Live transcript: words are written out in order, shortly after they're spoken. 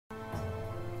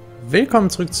Willkommen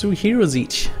zurück zu Hero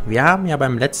Siege. Wir haben ja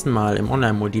beim letzten Mal im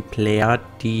Online-Multiplayer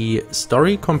die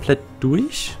Story komplett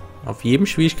durch, auf jedem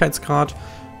Schwierigkeitsgrad,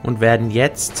 und werden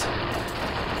jetzt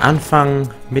anfangen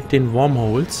mit den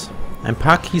Wormholes. Ein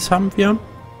paar Keys haben wir.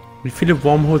 Wie viele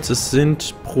Wormholes es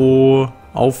sind pro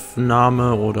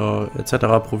Aufnahme oder etc.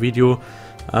 pro Video,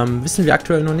 wissen wir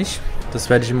aktuell noch nicht. Das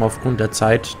werde ich immer aufgrund der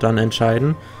Zeit dann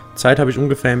entscheiden. Zeit habe ich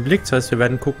ungefähr im Blick, das heißt, wir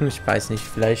werden gucken, ich weiß nicht,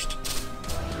 vielleicht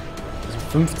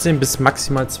 15 bis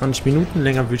maximal 20 Minuten.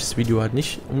 Länger würde ich das Video halt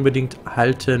nicht unbedingt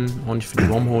halten, auch nicht für die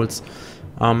Wormholes.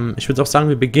 Ich würde auch sagen,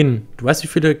 wir beginnen. Du weißt, wie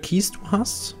viele Keys du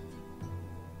hast?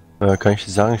 Kann ich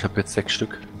dir sagen, ich habe jetzt 6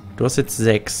 Stück. Du hast jetzt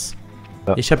 6.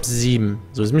 Ja. Ich habe 7.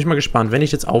 So, jetzt bin ich mal gespannt, wenn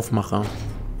ich jetzt aufmache.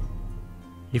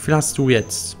 Wie viel hast du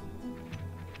jetzt?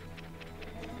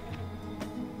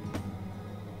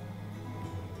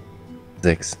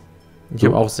 Sechs. Ich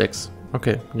habe auch 6.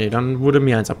 Okay, nee, dann wurde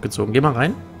mir eins abgezogen. Geh mal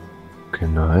rein. Okay,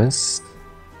 nice.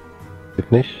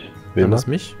 Geht nicht. Dann lass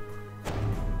mich.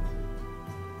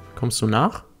 Kommst du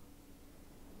nach?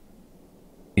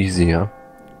 Easy, ja.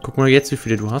 Guck mal jetzt, wie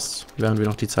viele du hast, während wir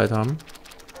noch die Zeit haben.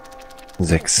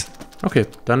 6. Okay,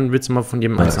 dann wird es mal von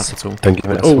jedem eins abgezogen. Dann gehen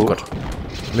wir erst Oh hoch. Gott.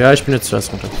 Ja, ich bin jetzt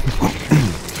zuerst runter.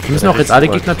 Wir müssen auch jetzt alle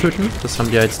Gegner töten. Das haben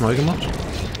die ja jetzt neu gemacht.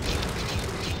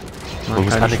 Wir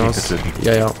müssen alle Gegner töten.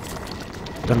 Ja, ja.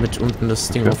 Damit unten das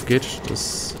Ding aufgeht.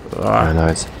 Das. Ja,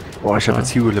 nice. Oh, ich habe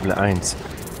jetzt Hero Level 1.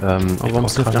 Warum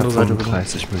ist das auf der anderen Seite rüber?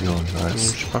 30 Millionen,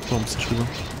 nice. Spack, warum ist das rüber?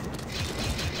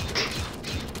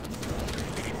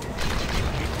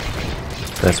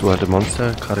 Da ist wohl der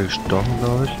Monster gerade gestorben,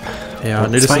 glaube ich. Ja,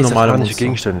 ne, das sind normale Monster.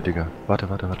 Gegenstände, Digga. Warte.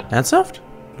 Ernsthaft?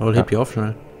 Lol, heb die auf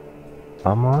schnell.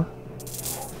 Armor.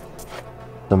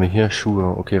 Dann haben wir hier Schuhe.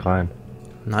 Okay, rein.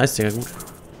 Nice, Digga, gut.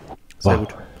 Sehr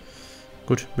gut.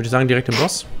 Gut, würde ich sagen, direkt im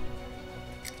Boss.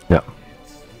 Ja.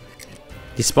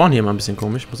 Die spawnen hier immer ein bisschen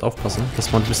komisch, muss aufpassen. Das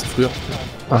spawnt ein bisschen früher.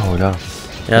 Oh, ja.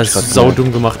 Ja, ist sau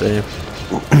dumm gemacht, ey.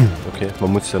 Okay,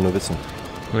 man muss es ja nur wissen.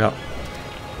 Ja.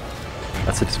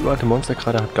 Also das uralte Monster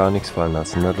gerade hat gar nichts fallen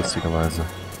lassen, ne, lustigerweise.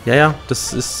 Ja,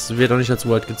 das wird auch nicht als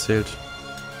uralt gezählt.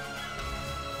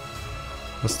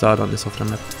 Was da dann ist auf der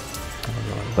Map.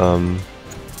 Ja,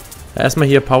 erstmal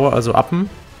hier Power, also uppen.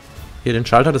 Hier den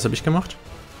Schalter, das habe ich gemacht.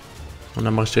 Und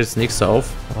dann mache ich das nächste auf.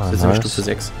 Das ist nämlich Stufe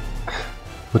 6.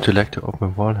 Would you like to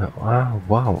open wall? Ah,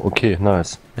 wow, okay,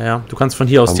 nice. Ja, du kannst von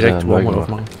hier aus direkt Wormhole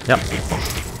aufmachen. Ja.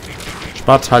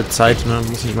 Spart halt Zeit, ne?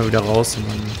 Muss nicht mal wieder raus. Und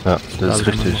dann ja, das ist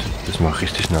richtig. Das macht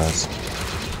richtig nice.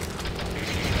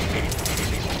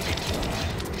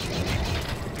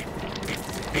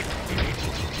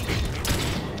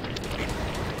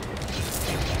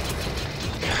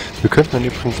 Wir könnten dann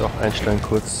übrigens auch einstellen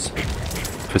kurz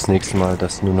fürs nächste Mal,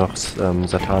 dass nur noch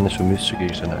satanische und mystische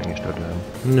Gegenstände eingestellt werden.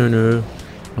 Nö.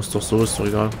 Ist doch so, ist doch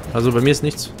egal. Also bei mir ist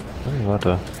nichts. Hey,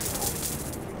 warte.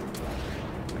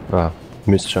 Ah,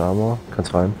 mystische Armor,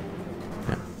 kannst rein.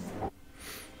 Ja.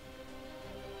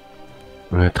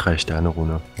 Und eine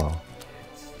 3-Sterne-Rune. Wow.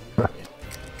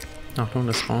 Achtung,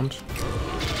 das spawnt.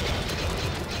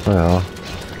 Naja.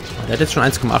 Der hat jetzt schon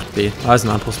 1,8 B. Ah, ist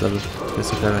ein anderes Level. Der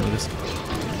ist ja gleich einiges.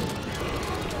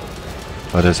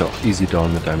 Aber der ist ja auch easy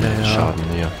down mit deinem Schaden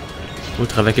hier.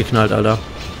 Ultra weggeknallt, Alter.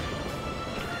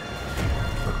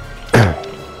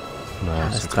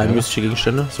 Nice, es 3 mystische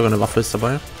Gegenstände, sogar eine Waffe ist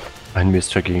dabei. Ein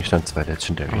mystischer Gegenstand, 2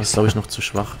 Legendaries. Das ist, glaube ich, noch zu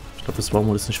schwach. Ich glaube, das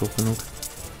Wormhole ist nicht hoch genug.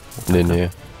 Okay. Nee.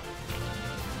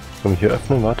 Können wir hier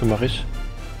öffnen? Warte, mach ich.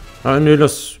 Ah, nee,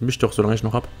 lass mich doch, solange ich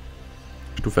noch hab.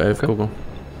 Stufe 11, okay.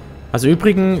 Also im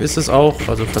Übrigen ist es auch,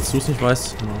 also falls du es nicht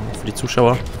weißt, für die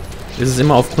Zuschauer, ist es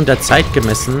immer aufgrund der Zeit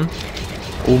gemessen,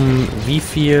 um wie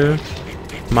viel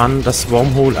man das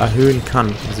Wormhole erhöhen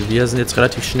kann. Also wir sind jetzt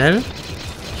relativ schnell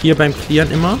hier beim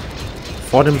Clearen immer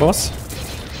vor dem Boss.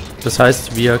 Das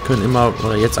heißt, wir können immer,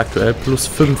 oder jetzt aktuell, plus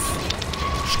 5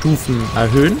 Stufen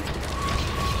erhöhen.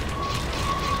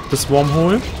 Das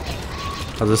Wormhole.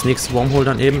 Also das nächste Wormhole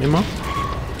dann eben immer.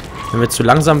 Wenn wir zu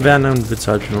langsam wären, dann wird es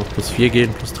halt nur plus 4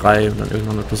 gehen, plus 3 und dann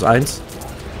irgendwann nur plus 1.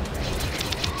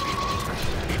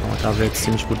 Aber da wir jetzt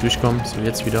ziemlich gut durchkommen, so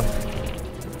jetzt wieder.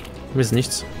 Mir ist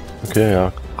nichts. Okay,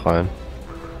 ja, rein.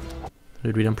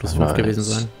 Wird wieder ein plus 5 gewesen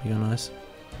sein. Mega nice.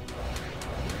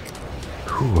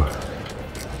 Puh.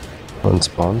 Und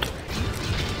spawnt.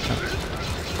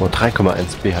 Oh,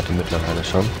 3,1 B hatte mittlerweile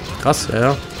schon. Krass,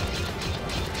 ja.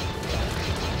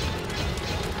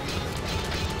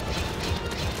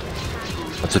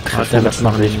 Also treffen das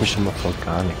mache ich mich immer vor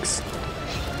gar nichts.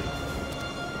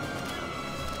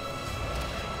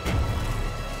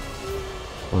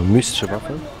 Oh, mystische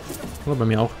Waffe? Oh, bei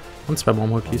mir auch. Und 2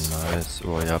 Wormhole-Keys. Oh, nice.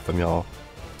 Oh ja, bei mir auch.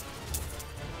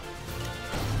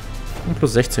 Und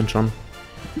plus 16 schon.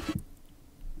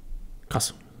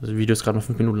 Krass. Das Video ist gerade mal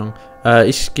 5 Minuten lang.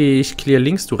 Ich clear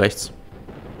links, du rechts.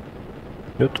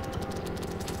 Gut.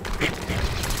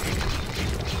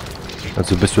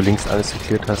 Also bis du links alles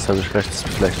geklärt hast, habe ich rechts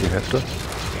vielleicht die Hälfte.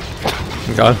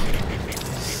 Egal.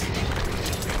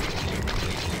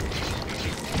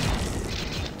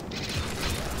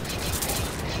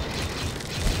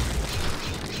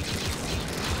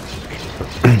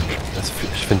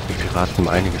 Ich finde die Piraten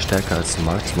einige stärker als die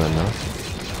Marksmen, ne?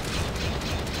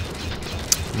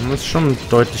 Das ist schon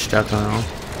deutlich stärker, ja.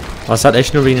 Aber es hat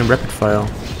echt nur wegen dem Rapid Fire.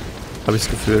 Habe ich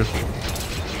das Gefühl.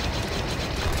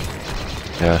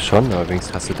 Ja, schon, aber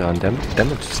wenigstens hast du da einen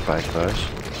Damage Spike, weißt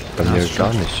du? Bei mir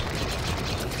gar nicht.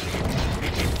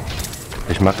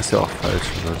 Ich mache es ja auch falsch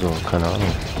oder so, keine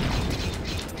Ahnung.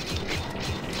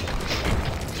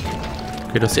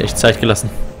 Okay, du hast dir echt Zeit gelassen.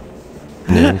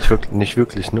 Nee, nicht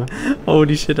wirklich, ne?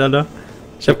 Holy shit, Alter.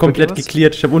 Ich habe komplett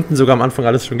geklärt. Ich habe unten sogar am Anfang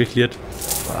alles schon geklärt.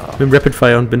 Wow. Mit dem Rapid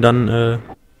Fire und bin dann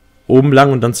oben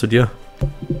lang und dann zu dir.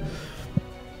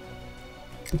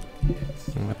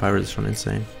 Der Pirate ist schon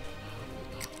insane.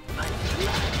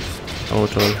 Oh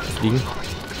toll, fliegen.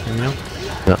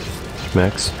 Ja, ich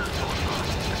merk's.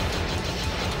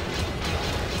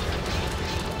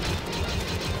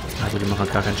 Also die machen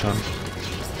halt gar keinen Schaden.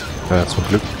 Ja, zum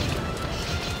Glück.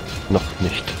 Noch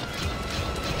nicht.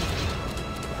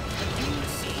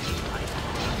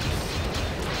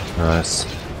 Nice.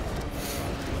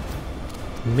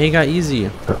 Mega easy.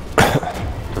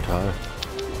 Total.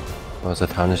 Aber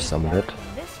satanisches Amulett.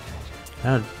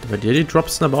 Ja, bei dir die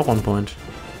Drops sind aber auch on point.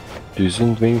 Die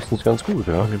sind wenigstens ganz gut,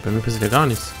 ja. Bei mir passiert ja gar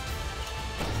nichts.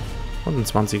 Und ein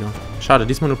 20er. Schade,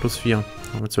 diesmal nur +4.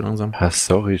 Aber zu langsam. Ah,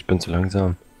 sorry, ich bin zu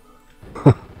langsam.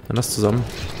 Dann lass zusammen.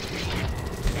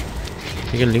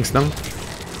 Wir gehen links lang.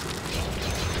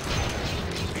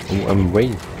 Oh, am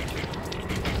Way.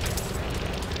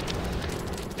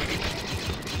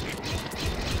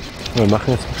 Wir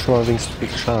machen jetzt schon mal wenigstens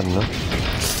viel Schaden, ne?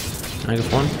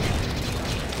 Eingefroren.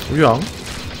 Ja.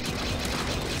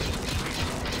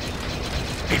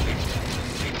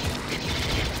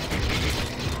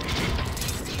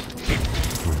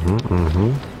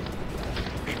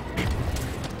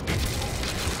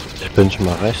 Ich bin schon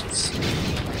mal rechts.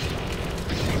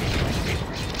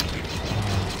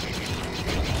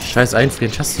 Scheiß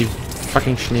einfrieren, ich hasse die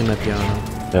fucking Schneemap hier.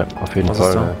 Ja, auf jeden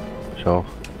Fall. Ja. Ich auch.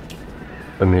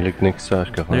 Bei mir liegt nichts da,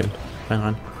 ich gehe rein. Nee,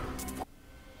 rein.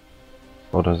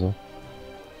 Oder so.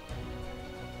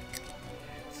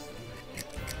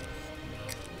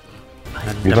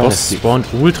 Ja, der Boss spawnt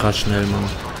ultra schnell, Mann.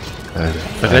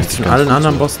 Im Vergleich zu allen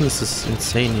anderen Bossen ist es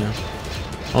insane hier.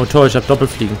 Oh toll, ich hab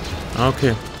Doppelfliegen. Ah,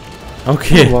 okay.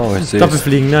 Okay, oh, wow,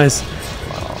 Doppelfliegen, nice.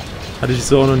 Wow. Hatte ich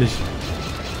so auch noch nicht.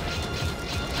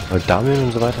 Weil Damien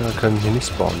und so weiter können hier nicht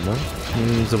spawnen, ne?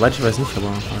 Soweit ich weiß nicht, aber I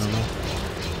don't know.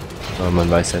 Aber man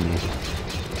weiß ja nie.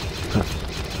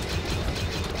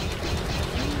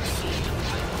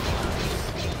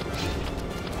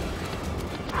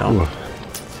 Down.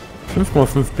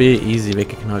 5x5B easy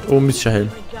weggeknallt. Oh, mystischer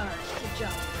Helm.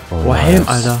 Oh, Helm,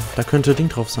 Alter. Da könnte Ding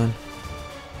drauf sein.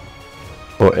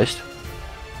 Oh, echt?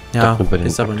 Ja,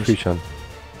 ist aber nicht.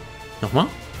 Nochmal?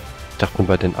 Ich dachte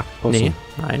bei den Aktbossen. Nee,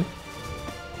 nein.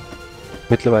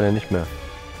 Mittlerweile nicht mehr.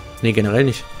 Nee, generell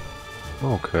nicht.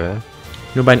 Okay.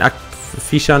 Nur bei den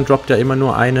Aktviechern droppt er immer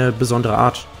nur eine besondere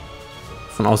Art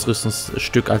von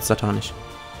Ausrüstungsstück als satanisch.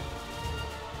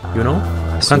 You know?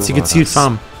 Du kannst sie gezielt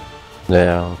farmen.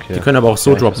 Ja, okay. Die können aber auch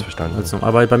so droppen. Also,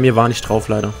 aber bei mir war nicht drauf,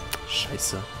 leider.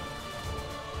 Scheiße.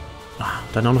 Ah,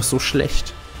 dann auch noch so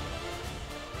schlecht.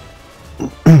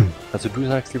 Also du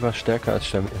sagst lieber stärker als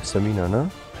Stamina,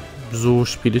 ne? So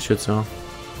spiele ich jetzt, ja.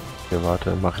 Ja,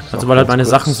 warte, mach ich das. Also weil halt meine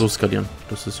Sachen so skalieren.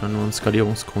 Das ist ja nur ein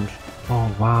Skalierungsgrund. Oh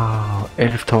wow,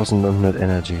 11.900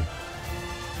 Energy.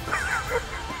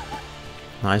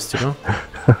 Nice, Digga.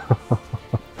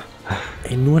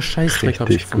 Ey, nur Scheißdreck hab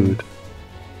ich gefunden. Gut.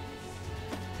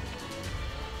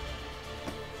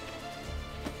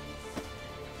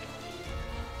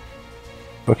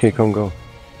 Okay, komm, go.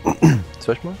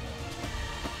 Soll ich mal?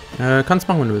 Kannst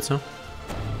machen, wenn du willst, ja.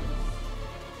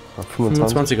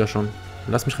 25? 25er schon.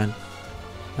 Lass mich rein.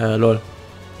 Lol.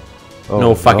 Oh,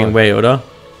 no fucking way, oder?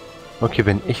 Okay,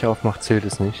 wenn ich aufmache, zählt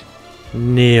es nicht.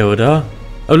 Nee, oder?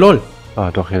 Oh, lol.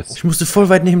 Ah, doch jetzt. Ich musste voll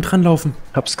weit neben dran laufen.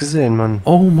 Hab's gesehen, Mann.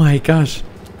 Oh my gosh.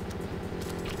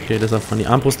 Okay, das ist auch von die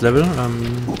Armbrust-Level.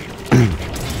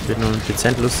 Wird nur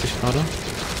dezent lustig gerade.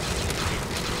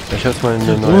 Ich hab's mal in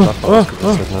eine neue Waffe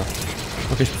ausgerüstet, ne?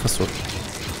 Okay, ich bin fast tot.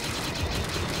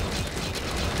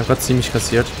 Ich hab grad ziemlich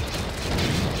kassiert.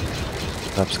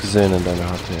 Hab's gesehen in deiner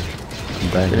HP.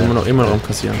 Ich will immer noch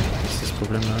kassieren. Das ist das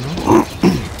Problem, leider.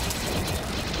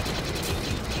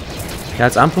 Ja,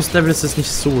 als Armbrustlevel ist es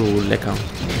nicht so lecker.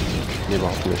 Nee,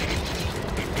 überhaupt nicht.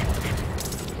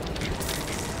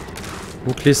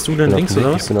 Wo klebst du denn links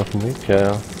oder was? Ich bin auf dem Weg, ja,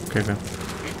 ja. Okay, okay.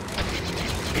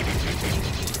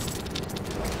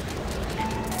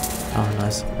 Ah,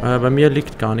 nice. Bei mir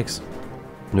liegt gar nichts.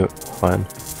 Nö, rein.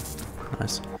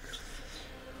 Nice.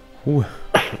 Ja,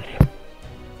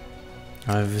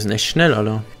 wir sind echt schnell,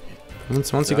 alle.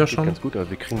 25er ja, schon. Ganz gut, aber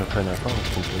wir kriegen noch keine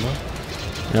Erfahrungspunkte, ne?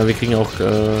 Ja, wir kriegen auch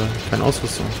keine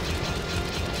Ausrüstung.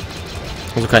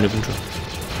 Also keine gute.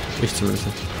 Ich zumindest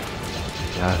nicht.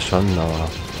 Ja, schon, aber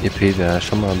EP wäre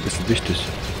schon mal ein bisschen wichtig.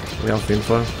 Ja, auf jeden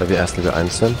Fall. Da wir erst Level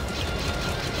 1 sind.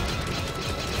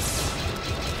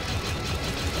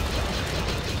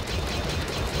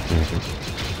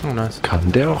 Oh, nice. Kann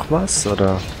der auch was,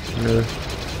 oder? Nö.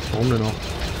 Warum denn auch?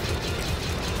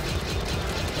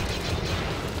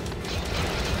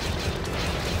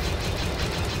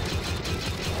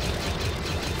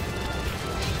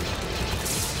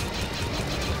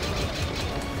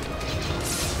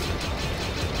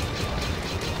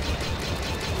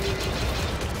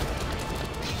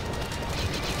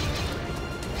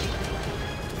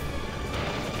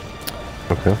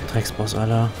 Okay. Drecksboss,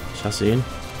 Alter. Ich hasse ihn.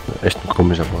 Echt ein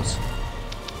komischer Boss.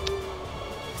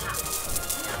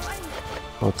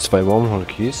 Oh, 2 Wormhole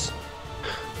Keys.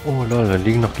 Oh lol, da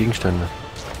liegen noch Gegenstände.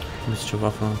 Mystische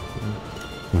Waffe.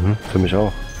 Mhm, für mich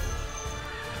auch.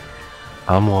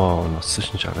 Armor und was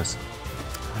ist nicht alles.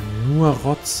 Nur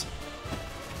Rotz.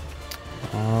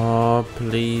 Oh,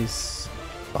 please.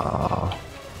 Ah.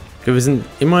 Okay, wir sind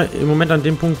immer im Moment an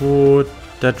dem Punkt, wo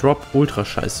der Drop ultra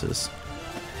scheiße ist.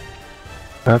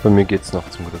 Ja, bei mir geht's noch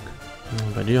zum Glück. Ja,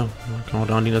 bei dir. Kann auch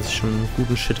daran liegen, dass ich schon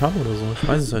guten Shit habe oder so. Ich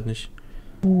weiß es halt nicht.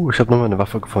 Ich habe nochmal eine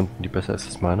Waffe gefunden, die besser ist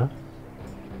als meine.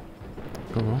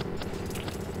 Ja.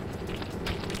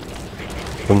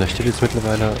 Und da steht jetzt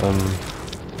mittlerweile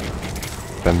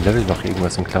beim Level noch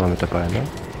irgendwas in Klammer mit dabei, ne?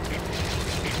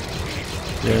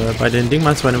 Bei den Dingen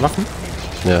meinst du bei den Waffen?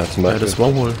 Ja, zum Beispiel. Ja, das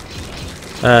Wormhole.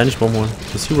 Nicht Wormhole.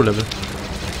 Das Hero-Level.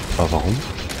 Aber warum?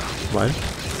 Weil?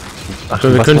 Ach,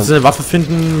 wir können jetzt eine Waffe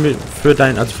finden für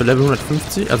dein, also für Level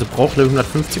 150, also braucht Level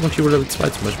 150 und Hero Level 2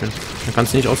 zum Beispiel. Dann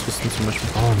kannst du nicht ausrüsten zum Beispiel.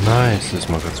 Oh nice, das ist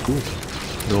mal ganz gut.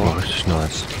 Ja. War richtig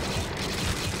nice.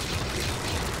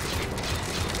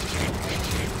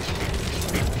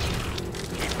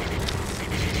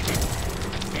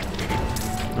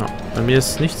 Ja, bei mir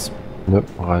ist nichts. Nö,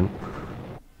 rein.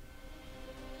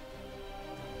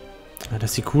 Ja,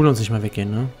 dass die Cooldowns nicht mal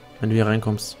weggehen, ne? Wenn du hier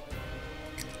reinkommst.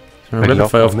 Ich Wer habe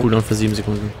glaubt Fire noch auf mit? Cooldown für 7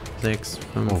 Sekunden. 6,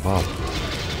 5. Oh wow.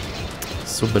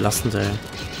 Das ist so belastend, ey.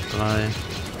 3.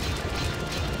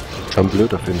 Schon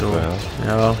blöd auf jeden So. Fall,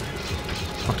 ja. Ja.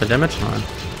 Macht der Damage? Nein.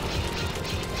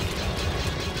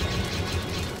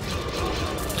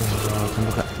 Oh, komm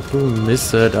doch. Du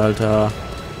Misset, Alter.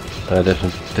 Der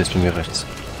ist bei mir rechts.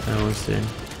 Ja, muss ich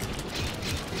sehen.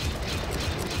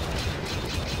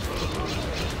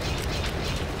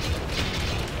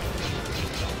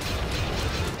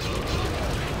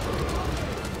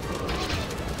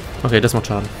 Okay, das macht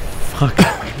Schaden. Fuck.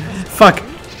 Fuck.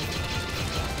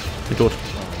 Bin tot.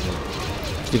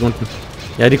 Ich lieg unten.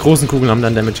 Ja, die großen Kugeln haben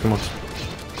dann Damage gemacht.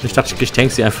 Ich dachte, ich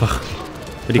tank sie einfach.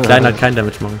 Weil die kleinen halt keinen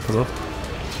Damage machen. Pass auf.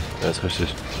 Ja, ist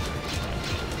richtig.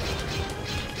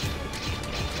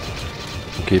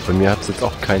 Okay, bei mir hat es jetzt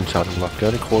auch keinen Schaden gemacht.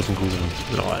 Ja, die großen Kugeln.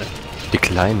 Lol. Die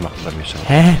kleinen machen bei mir Schaden.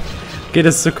 Hä? Okay,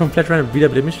 das ist so komplett random. Wieder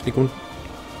bleibe ich. Lieg unten.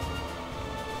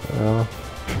 Ja.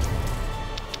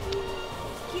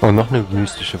 Oh, noch eine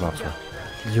mystische Waffe.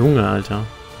 Junge, Alter.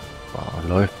 Oh,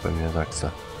 läuft bei mir, sagst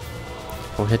du.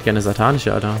 Oh, ich hätte gerne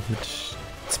satanische, Alter. Mit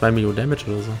 2 Millionen Damage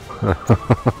oder so.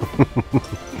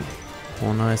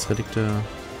 Oh, nice. Relikte.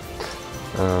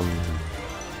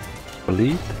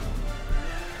 Verliebt?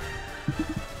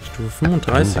 Stufe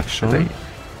 35 schon.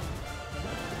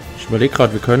 Ich überlege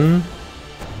gerade, wir können...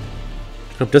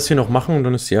 Ich glaube, das hier noch machen und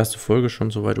dann ist die erste Folge schon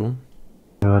soweit um.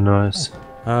 Ja, nice.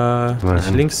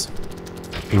 Nicht links.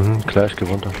 Mhm, klar, ich geh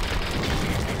runter.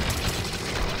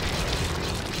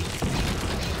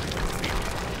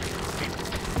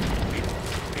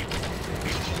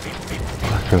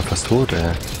 Oh, ich bin fast tot,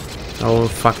 ey. Oh,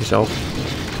 fuck, ich auch.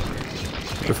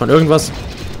 Von irgendwas.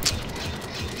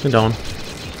 Bin down.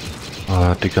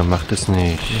 Oh, Digga, mach das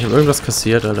nicht. Ich habe irgendwas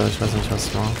kassiert, Alter. Ich weiß nicht, was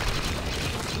es war.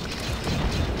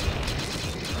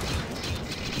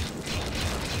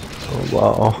 Oh,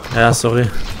 wow. Ja, sorry.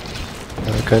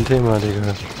 Ja, kein Thema,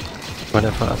 Digga. War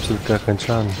einfach absolut gar kein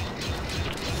Schaden.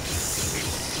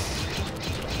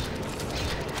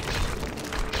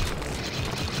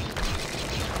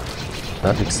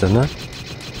 Da liegst du, ne?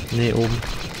 Nee, oben.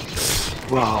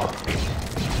 Wow.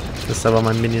 Das ist aber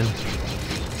mein Minion.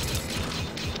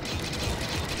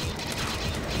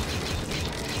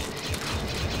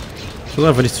 Ich versuche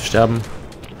einfach nicht zu sterben.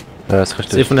 Ja, ist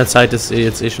richtig. Von der Zeit ist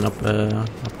jetzt schon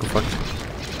abgefuckt.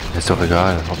 Ist doch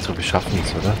egal, Hauptsache wir schaffen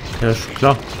es, oder? Ja, ist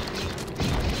klar.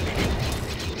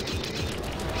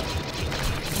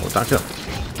 Oh, danke.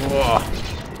 Boah.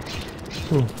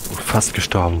 Fast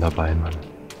gestorben dabei, Mann.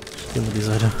 Ich gehe mal die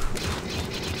Seite.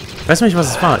 Ich weiß nicht,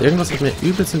 was es war. Irgendwas hat mir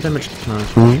übelst den Damage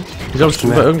geknallt. Ich glaube, ich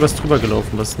bin über irgendwas drüber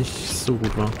gelaufen, was nicht so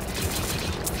gut war.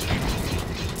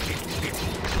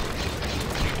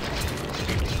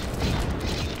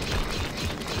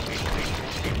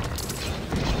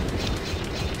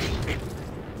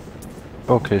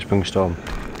 Okay, ich bin gestorben.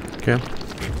 Okay.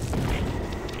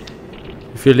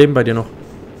 Wie viel leben bei dir noch?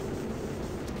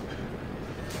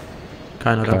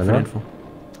 Keiner, danke für die Info.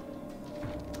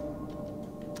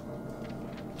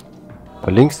 Da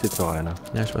links steht noch einer.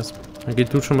 Ja, ich weiß. Dann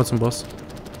geht du schon mal zum Boss.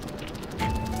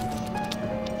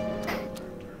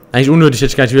 Eigentlich unnötig,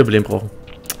 hätte ich gar nicht Wiederbeleben brauchen.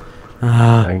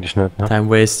 Ah, eigentlich nicht, ne? Time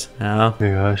Waste, ja.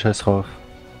 Ja, scheiß drauf.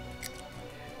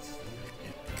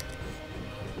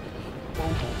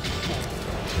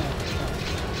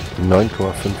 (9,5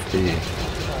 B).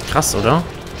 Krass, oder?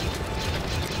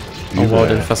 Oh wow,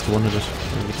 der hat fast gewonnen.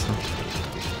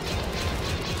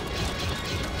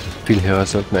 Viel höher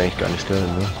sollten wir eigentlich gar nicht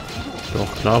stellen, ne?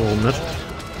 Doch, klar, warum nicht?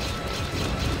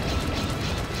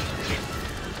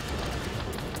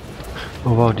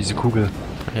 Oh wow, diese Kugel.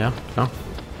 Ja, klar.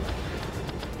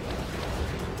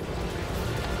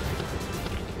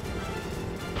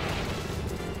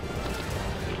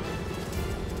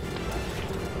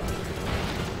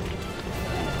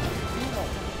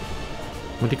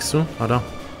 Wo liegst du? Ah, da.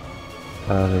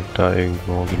 Da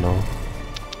irgendwo, genau.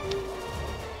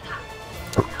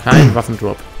 Kein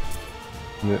Waffendrop.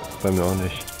 Ne, bei mir auch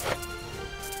nicht.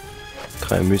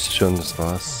 3 mystische und das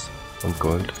war's. Und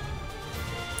Gold.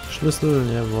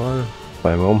 Schlüssel, jawohl.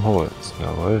 Bei WORMHOLE,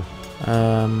 jawohl.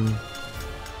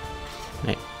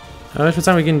 Nee. Ich würde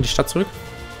sagen, wir gehen in die Stadt zurück.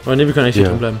 Aber ne, wir können eigentlich hier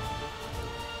drin bleiben.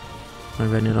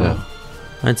 Wir werden hier noch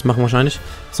eins machen wahrscheinlich.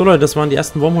 So Leute, das waren die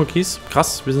ersten WORMHOLE-Keys.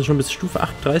 Krass, wir sind schon bis Stufe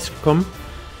 38 gekommen.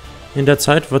 In der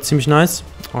Zeit, war ziemlich nice.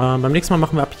 Beim nächsten Mal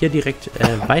machen wir ab hier direkt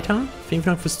weiter. Vielen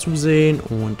Dank fürs Zusehen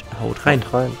und haut rein.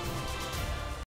 Haut rein.